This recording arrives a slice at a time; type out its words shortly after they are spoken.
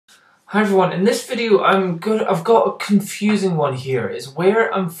Hi everyone, in this video I've got a confusing one here. It's where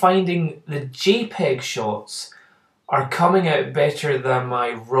I'm finding the JPEG shots are coming out better than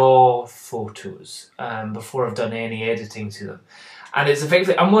my raw photos before I've done any editing to them. And it's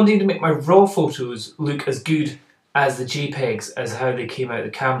effectively, I'm wanting to make my raw photos look as good as the JPEGs as how they came out of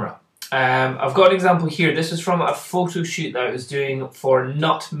the camera. I've got an example here. This is from a photo shoot that I was doing for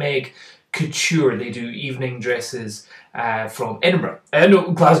Nutmeg Couture. They do evening dresses from Edinburgh.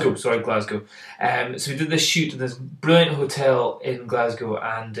 No, Glasgow, sorry, Glasgow. So we did this shoot in this brilliant hotel in Glasgow,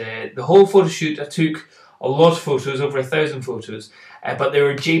 and the whole photo shoot, I took a lot of photos, over 1,000 photos, but they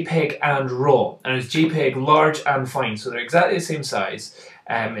were JPEG and RAW, and it was JPEG large and fine, so they're exactly the same size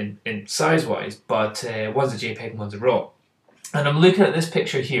in size-wise, but one's a JPEG and one's a RAW. And I'm looking at this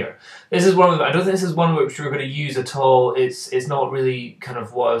picture here. This is one of them. I don't think this is one which we're going to use at all. It's not really kind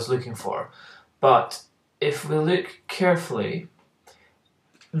of what I was looking for. But if we look carefully,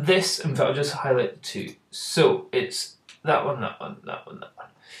 this, in fact, I'll just highlight the two. So it's that one, that one, that one, that one.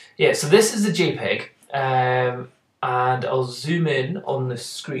 Yeah, so this is the JPEG. And I'll zoom in on the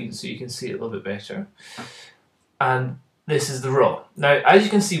screen so you can see it a little bit better. And this is the RAW. Now, as you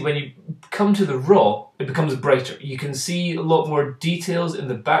can see, when you come to the RAW, it becomes brighter. You can see a lot more details in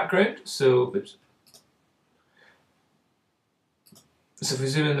the background. So, oops. So if we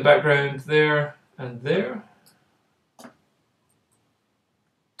zoom in the background there and there,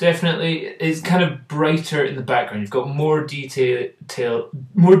 definitely it's kind of brighter in the background. You've got more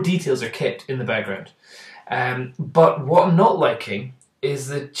more details are kept in the background. But what I'm not liking is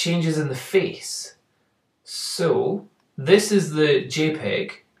the changes in the face. So this is the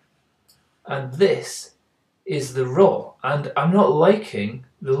JPEG, and this is the RAW, and I'm not liking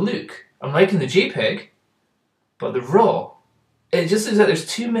the look. I'm liking the JPEG, but the RAW, it just looks like there's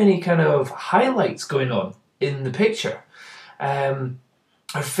too many kind of highlights going on in the picture. Her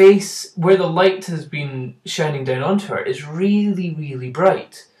face, where the light has been shining down onto her, is really, really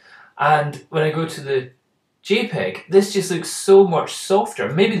bright. And when I go to the JPEG, this just looks so much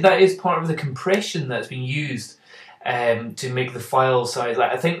softer. Maybe that is part of the compression that's been used to make the file size.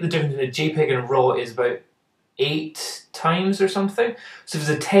 Like, I think the difference between a JPEG and a RAW is about 8 times or something. So if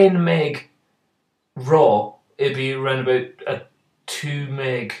it's a 10 meg RAW, it'd be around about a 2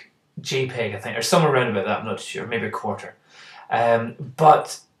 meg JPEG, I think, or somewhere around about that. I'm not sure, maybe a quarter.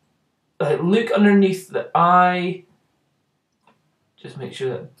 But look underneath the eye. Just make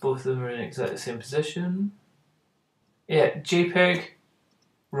sure that both of them are in exactly the same position. Yeah, JPEG,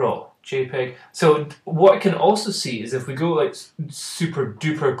 RAW, JPEG. So what I can also see is if we go like super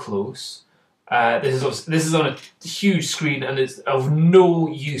duper close, this is on a huge screen and it's of no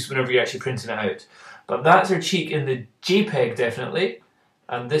use whenever you're actually printing it out. But that's her cheek in the JPEG definitely,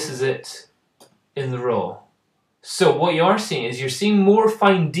 and this is it in the RAW. So what you are seeing is you're seeing more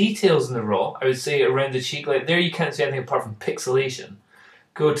fine details in the RAW, I would say around the cheek. Like there you can't see anything apart from pixelation.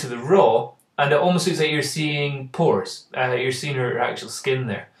 Go to the RAW and it almost looks like you're seeing pores. You're seeing her actual skin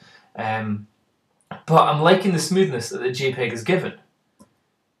there. But I'm liking the smoothness that the JPEG is given.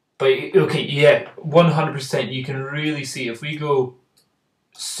 But okay, yeah, 100% you can really see if we go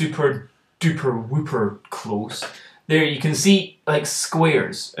super duper whooper close. There you can see like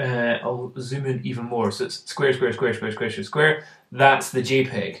squares. I'll zoom in even more. So it's square, square, square, square, square, square, square. That's the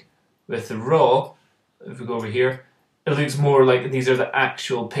JPEG. With the RAW, if we go over here, it looks more like these are the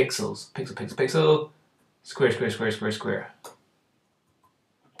actual pixels. Pixel, pixel, pixel. Square, square, square, square, square.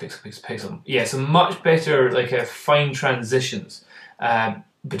 Pixel, pixel, pixel. Yeah, so much better like fine transitions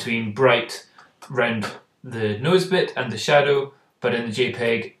between bright round the nose bit and the shadow, but in the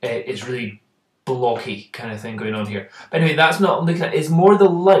JPEG it's really blocky kind of thing going on here. But anyway, that's not what I'm looking at. It's more the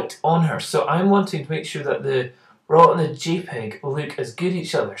light on her. So I'm wanting to make sure that the RAW and the JPEG look as good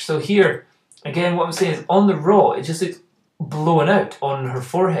each other. So here, again, what I'm saying is on the RAW, it just looks blown out on her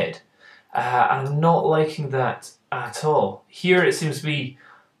forehead. And I'm not liking that at all. Here it seems to be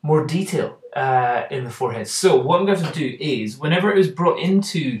more detail in the forehead. So what I'm going to have to do is, whenever it was brought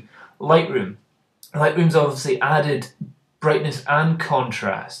into Lightroom, Lightroom's obviously added brightness and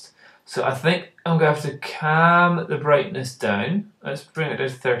contrast. So I think I'm going to have to cam the brightness down. Let's bring it down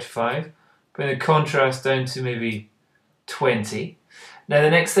to 35. Bring the contrast down to maybe 20. Now the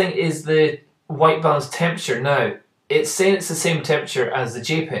next thing is the white balance temperature. Now, it's saying it's the same temperature as the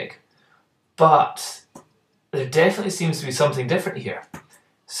JPEG, but there definitely seems to be something different here.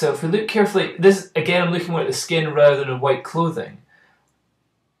 So if we look carefully, this again I'm looking more at the skin rather than at white clothing.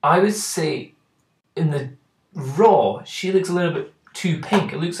 I would say in the RAW, she looks a little bit too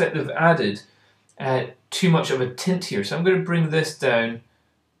pink. It looks like they've added too much of a tint here. So I'm going to bring this down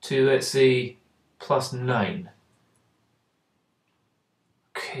to, let's say, +9.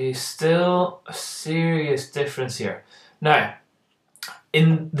 Okay, still a serious difference here. Now,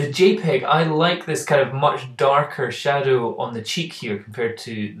 in the JPEG, I like this kind of much darker shadow on the cheek here compared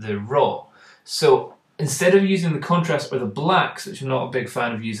to the RAW. So instead of using the contrast or the blacks, which I'm not a big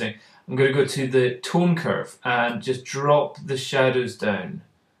fan of using, I'm going to go to the tone curve and just drop the shadows down.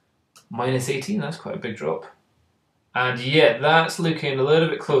 -18, that's quite a big drop. And yeah, that's looking a little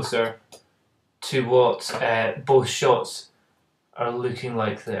bit closer to what both shots are looking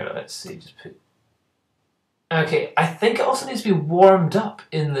like there. Let's see, just put. Okay, I think it also needs to be warmed up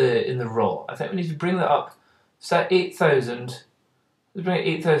in the RAW. I think we need to bring that up. So at 8,000. Let's bring it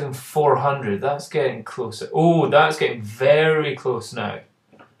 8,400. That's getting closer. Oh, that's getting very close now.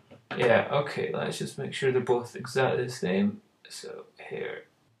 Yeah, okay, let's just make sure they're both exactly the same. So here.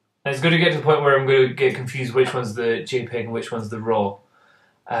 And it's going to get to the point where I'm going to get confused which one's the JPEG and which one's the RAW.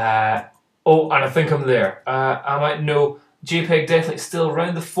 Oh, and I think I'm there. I might know JPEG definitely still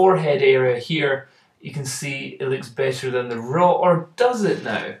around the forehead area here. You can see it looks better than the RAW, or does it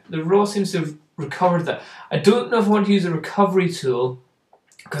now? The RAW seems to have recovered that. I don't know if I want to use a recovery tool,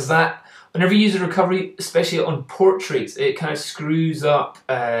 because that, whenever you use a recovery, especially on portraits, it kind of screws up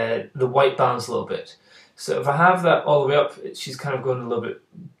the white balance a little bit. So if I have that all the way up, she's kind of going a little bit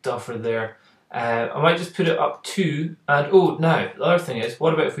duffer there. I might just put it up to, and oh, now, the other thing is,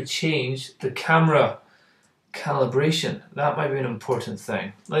 what about if we change the camera calibration? That might be an important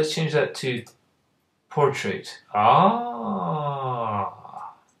thing. Let's change that to portrait. Ah.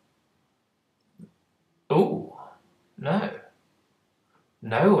 Oh, no.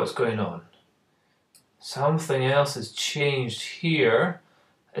 Now what's going on? Something else has changed here.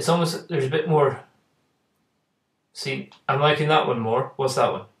 It's almost, there's a bit more. See, I'm liking that one more. What's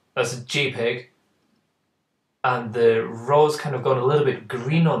that one? That's a JPEG. And the RAW's kind of gone a little bit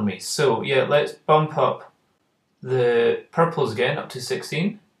green on me. So yeah, let's bump up the purples again up to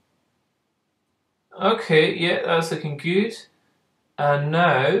 16. Okay, yeah, that's looking good. And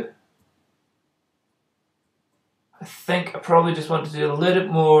now, I think I probably just want to do a little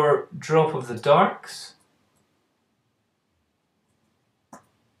bit more drop of the darks.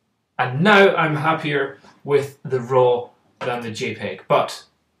 And now I'm happier with the RAW than the JPEG. But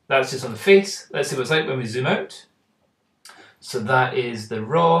that's just on the face. Let's see what it's like when we zoom out. So that is the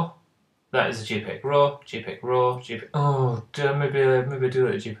RAW. That is the JPEG. RAW, JPEG, RAW, JPEG. Oh, maybe do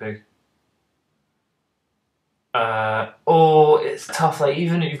it a JPEG. Oh, it's tough. Like,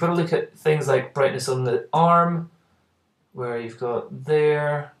 even you've got to look at things like brightness on the arm, where you've got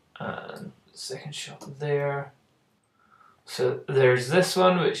there, and second shot there. So there's this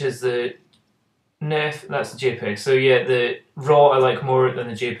one, which is the NEF, that's the JPEG. So yeah, the RAW I like more than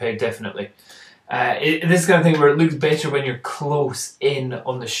the JPEG, definitely. This kind of thing where it looks better when you're close in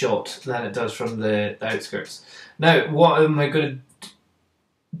on the shot than it does from the outskirts. Now, what am I going to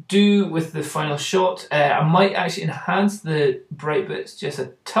do with the final shot? I might actually enhance the bright bits just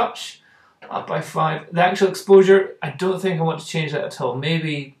a touch, up by 5. The actual exposure, I don't think I want to change that at all.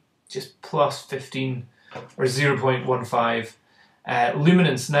 Maybe just plus 15 or 0.15.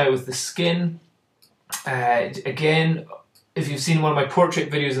 Luminance now with the skin. Again, if you've seen one of my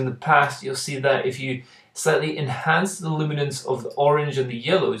portrait videos in the past, you'll see that if you slightly enhance the luminance of the orange and the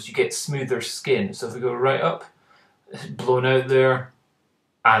yellows, you get smoother skin. So if we go right up, it's blown out there,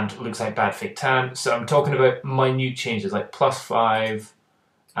 and looks like bad fake tan. So I'm talking about minute changes like +5,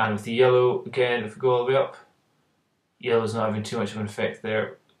 and with the yellow, again, if we go all the way up, yellow's not having too much of an effect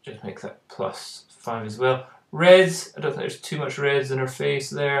there. Just make that +5 as well. Reds, I don't think there's too much reds in her face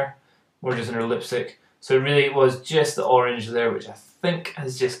there. More just in her lipstick. So really it was just the orange there, which I think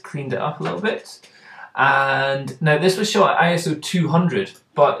has just cleaned it up a little bit. And now this was shot at ISO 200,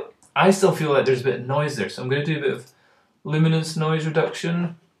 but I still feel like there's a bit of noise there. So I'm going to do a bit of luminance noise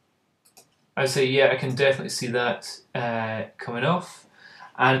reduction. I'd say, yeah, I can definitely see that coming off.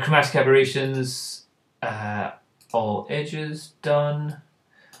 And chromatic aberrations, all edges done.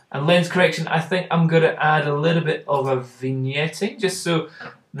 And lens correction, I think I'm going to add a little bit of a vignetting, just so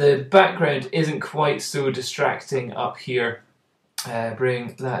the background isn't quite so distracting up here.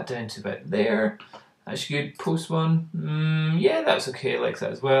 Bring that down to about there. That's good. Post one. Yeah, that's okay. I like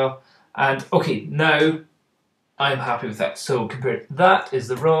that as well. And okay, now I'm happy with that. So compared, that is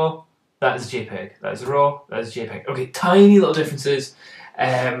the RAW, that is JPEG. That is the RAW, that is JPEG. Okay, tiny little differences.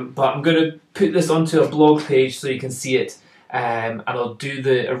 But I'm going to put this onto a blog page so you can see it. And I'll do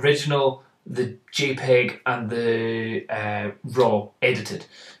the original, the JPEG and the RAW edited,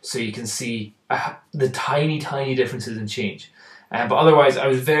 so you can see the tiny differences in change. But otherwise I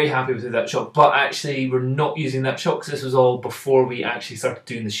was very happy with that shot, but actually we're not using that shot because this was all before we actually started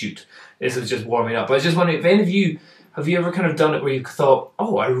doing the shoot. This was just warming up. I was just wondering if any of you have you ever kind of done it where you thought,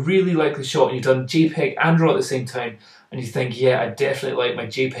 oh, I really like the shot, and you've done JPEG and RAW at the same time, and you think, yeah, I definitely like my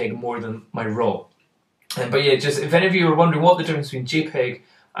JPEG more than my RAW. But yeah, just if any of you are wondering what the difference between JPEG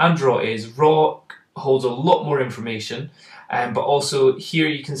and RAW is, RAW holds a lot more information, but also here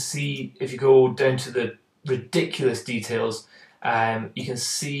you can see, if you go down to the ridiculous details, you can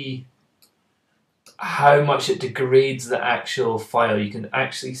see how much it degrades the actual file. You can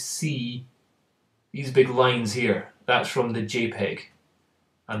actually see these big lines here. That's from the JPEG.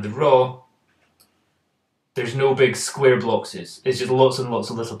 And the RAW, there's no big square blocks. It's just lots and lots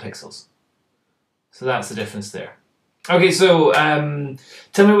of little pixels. So that's the difference there. Okay, so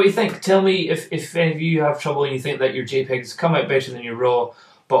tell me what you think. Tell me if any of you have trouble and you think that your JPEGs come out better than your RAW.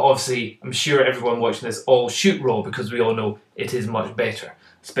 But obviously, I'm sure everyone watching this all shoot RAW because we all know it is much better,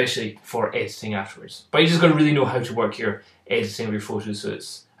 especially for editing afterwards. But you just got to really know how to work your editing of your photos so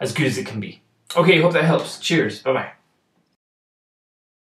it's as good as it can be. Okay, hope that helps. Cheers. Bye-bye.